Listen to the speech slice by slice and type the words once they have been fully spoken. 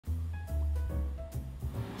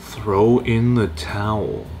Throw in the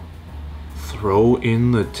towel. Throw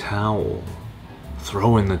in the towel.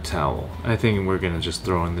 Throw in the towel. I think we're gonna just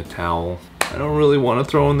throw in the towel. I don't really want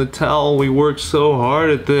to throw in the towel. We worked so hard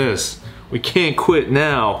at this. We can't quit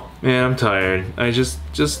now. Man, I'm tired. Let's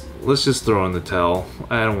just throw in the towel.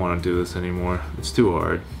 I don't want to do this anymore. It's too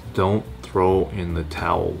hard. Don't throw in the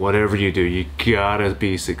towel. Whatever you do, you gotta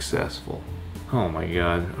be successful. Oh my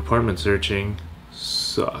god, apartment searching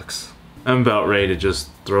sucks. I'm about ready to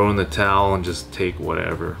just throw in the towel and just take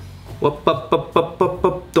whatever. Whoop, up, up, up, up,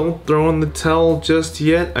 up. Don't throw in the towel just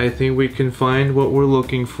yet. I think we can find what we're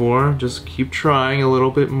looking for. Just keep trying a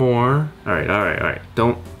little bit more. Alright.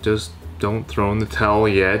 Don't throw in the towel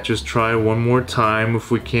yet. Just try one more time.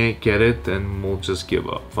 If we can't get it, then we'll just give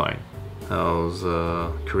up. Fine. How's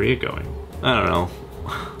Korea going? I don't know.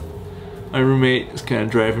 My roommate is kind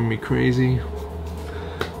of driving me crazy.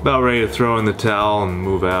 About ready to throw in the towel and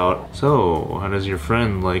move out. So, how does your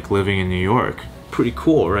friend like living in New York? Pretty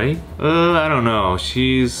cool, right? I don't know.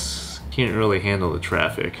 She's can't really handle the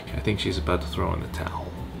traffic. I think she's about to throw in the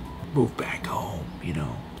towel. Move back home, you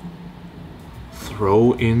know.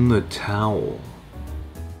 Throw in the towel.